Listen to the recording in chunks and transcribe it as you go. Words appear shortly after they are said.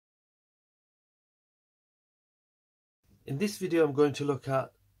In this video I'm going to look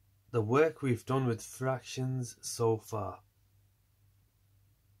at the work we've done with fractions so far.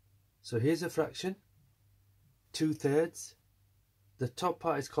 So here's a fraction, 2/3. The top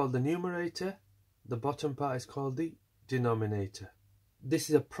part is called the numerator, the bottom part is called the denominator. This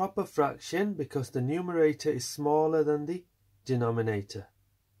is a proper fraction because the numerator is smaller than the denominator.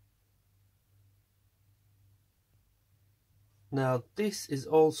 Now this is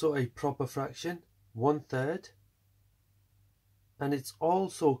also a proper fraction, 1/3. And it's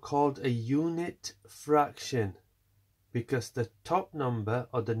also called a unit fraction because the top number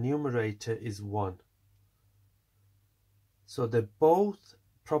or the numerator is 1. So they're both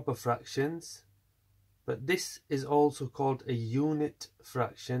proper fractions, but this is also called a unit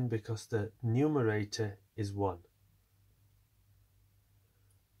fraction because the numerator is 1.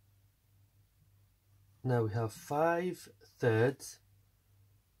 Now we have 5/3.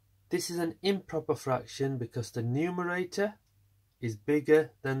 This is an improper fraction because the numerator is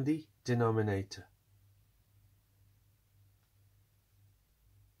bigger than the denominator.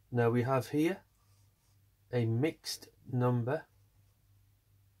 Now we have here a mixed number,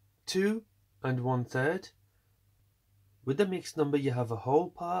 2 and 1/3. With the mixed number you have a whole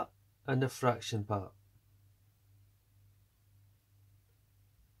part and a fraction part.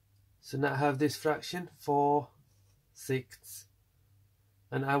 So now I have this fraction, 4/6,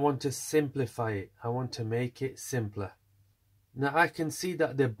 and I want to simplify it. I want to make it simpler. Now I can see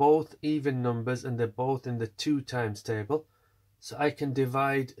that they're both even numbers and they're both in the 2 times table. So I can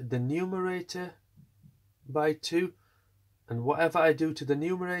divide the numerator by 2, and whatever I do to the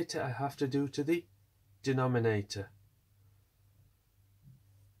numerator I have to do to the denominator.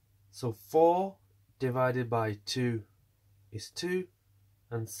 So 4 divided by 2 is 2,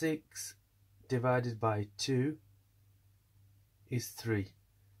 and 6 divided by 2 is 3.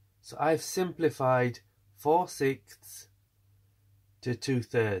 So I've simplified 4/6 to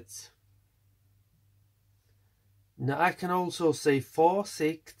 2/3. Now I can also say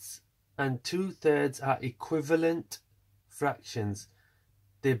 4/6 and 2/3 are equivalent fractions.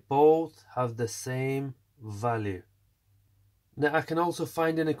 They both have the same value. Now I can also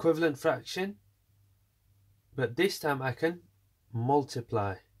find an equivalent fraction, but this time I can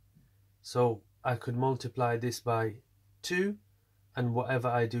multiply. So I could multiply this by 2, and whatever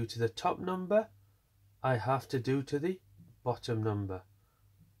I do to the top number I have to do to the bottom number.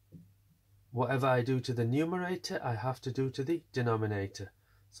 Whatever I do to the numerator I have to do to the denominator.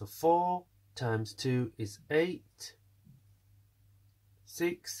 So 4 times 2 is 8.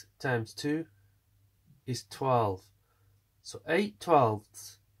 6 times 2 is 12. So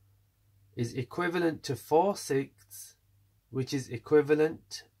 8/12 is equivalent to 4/6, which is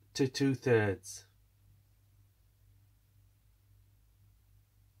equivalent to 2/3.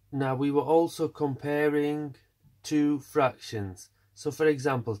 Now we were also comparing 2 fractions. So for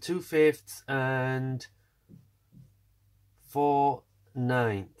example, 2/5 and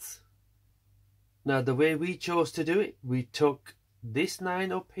 4/9. Now the way we chose to do it, we took this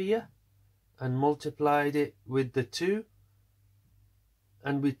 9 up here and multiplied it with the 2,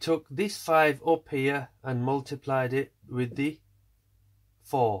 and we took this 5 up here and multiplied it with the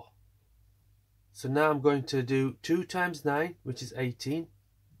 4. So now I'm going to do 2 times 9, which is 18,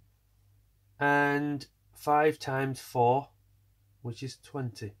 and 5 times 4, which is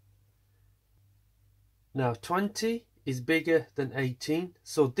 20. Now 20 is bigger than 18,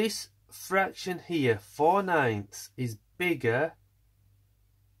 so this fraction here, 4/9, is bigger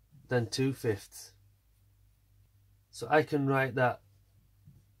than 2/5. So I can write that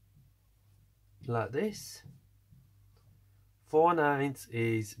like this. 4/9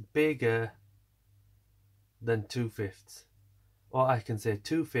 is bigger than 2/5. Or I can say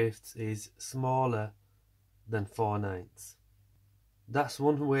 2/5 is smaller than 4/9. That's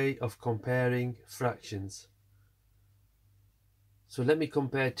one way of comparing fractions. So let me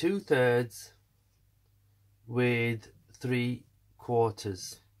compare 2/3 with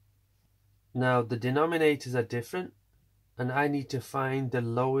 3/4. Now the denominators are different, and I need to find the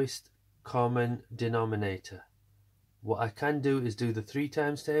lowest common denominator. What I can do is do the 3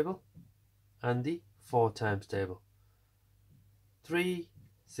 times table and the 4 times table. 3,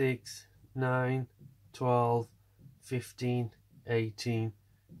 6, 9, 12, 15, 18,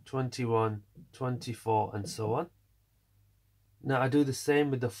 21, 24, and so on. Now I do the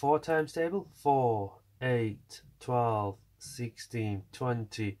same with the 4 times table. 4, 8, 12, 16,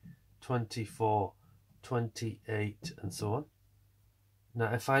 20, 24, 28, and so on.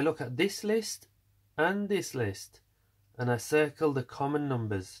 Now if I look at this list and this list, and I circle the common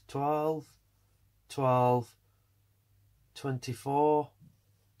numbers, 12, 12, 24,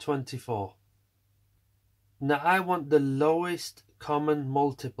 24. Now I want the lowest common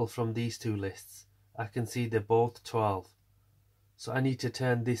multiple from these two lists. I can see they're both 12. So I need to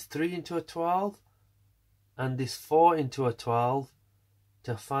turn this 3 into a 12 and this 4 into a 12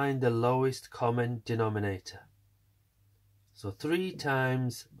 to find the lowest common denominator. So 3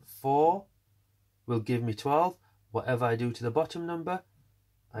 times 4 will give me 12. Whatever I do to the bottom number,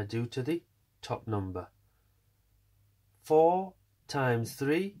 I do to the top number. 4 times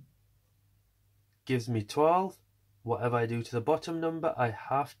 3 gives me 12. Whatever I do to the bottom number, I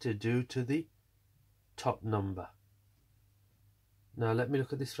have to do to the top number. Now let me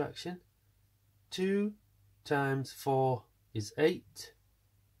look at this fraction. 2 times 4 is 8.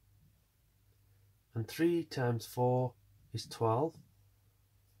 And 3 times 4 is 12.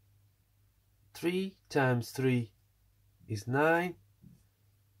 3 times 3 is 9.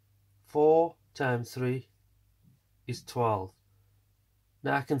 4 times 3 is 12.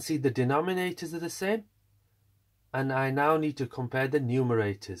 Now I can see the denominators are the same, and I now need to compare the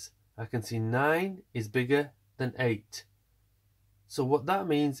numerators. I can see 9 is bigger than 8. So what that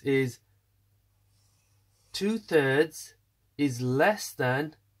means is 2/3 is less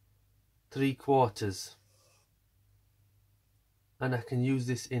than 3/4. And I can use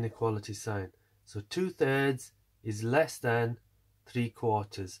this inequality sign. So 2/3 is less than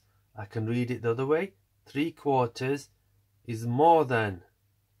 3/4. I can read it the other way. 3/4 is more than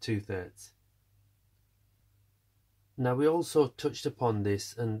 2/3. Now we also touched upon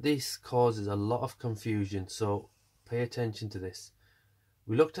this, and this causes a lot of confusion, so pay attention to this.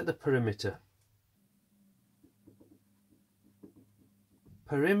 We looked at the perimeter.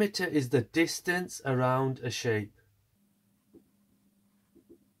 Perimeter is the distance around a shape.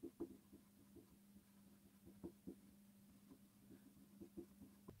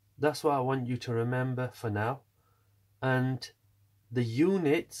 That's what I want you to remember for now. And the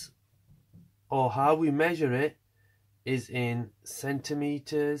units, or how we measure it, is in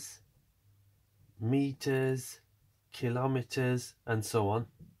centimeters, meters, kilometers, and so on.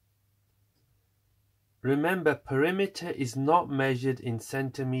 Remember, perimeter is not measured in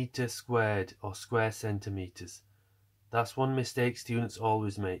centimeter squared or square centimeters. That's one mistake students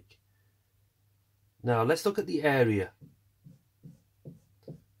always make. Now let's look at the area.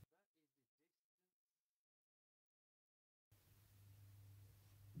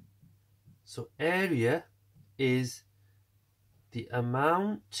 So area is the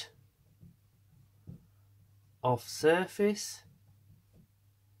amount of surface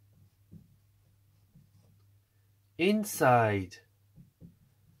inside,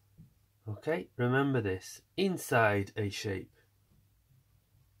 okay, remember this, inside a shape.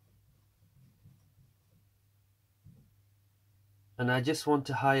 And I just want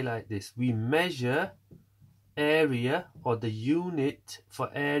to highlight this. We measure area, or the unit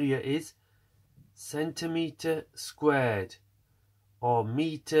for area is centimeter squared, or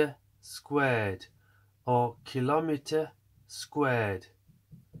meter squared, or kilometer squared.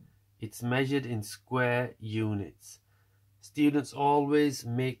 It's measured in square units. Students always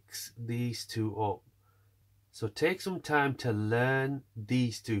mix these two up. So take some time to learn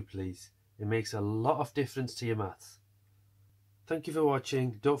these two, please. It makes a lot of difference to your maths. Thank you for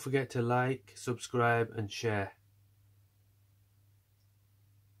watching. Don't forget to like, subscribe and share.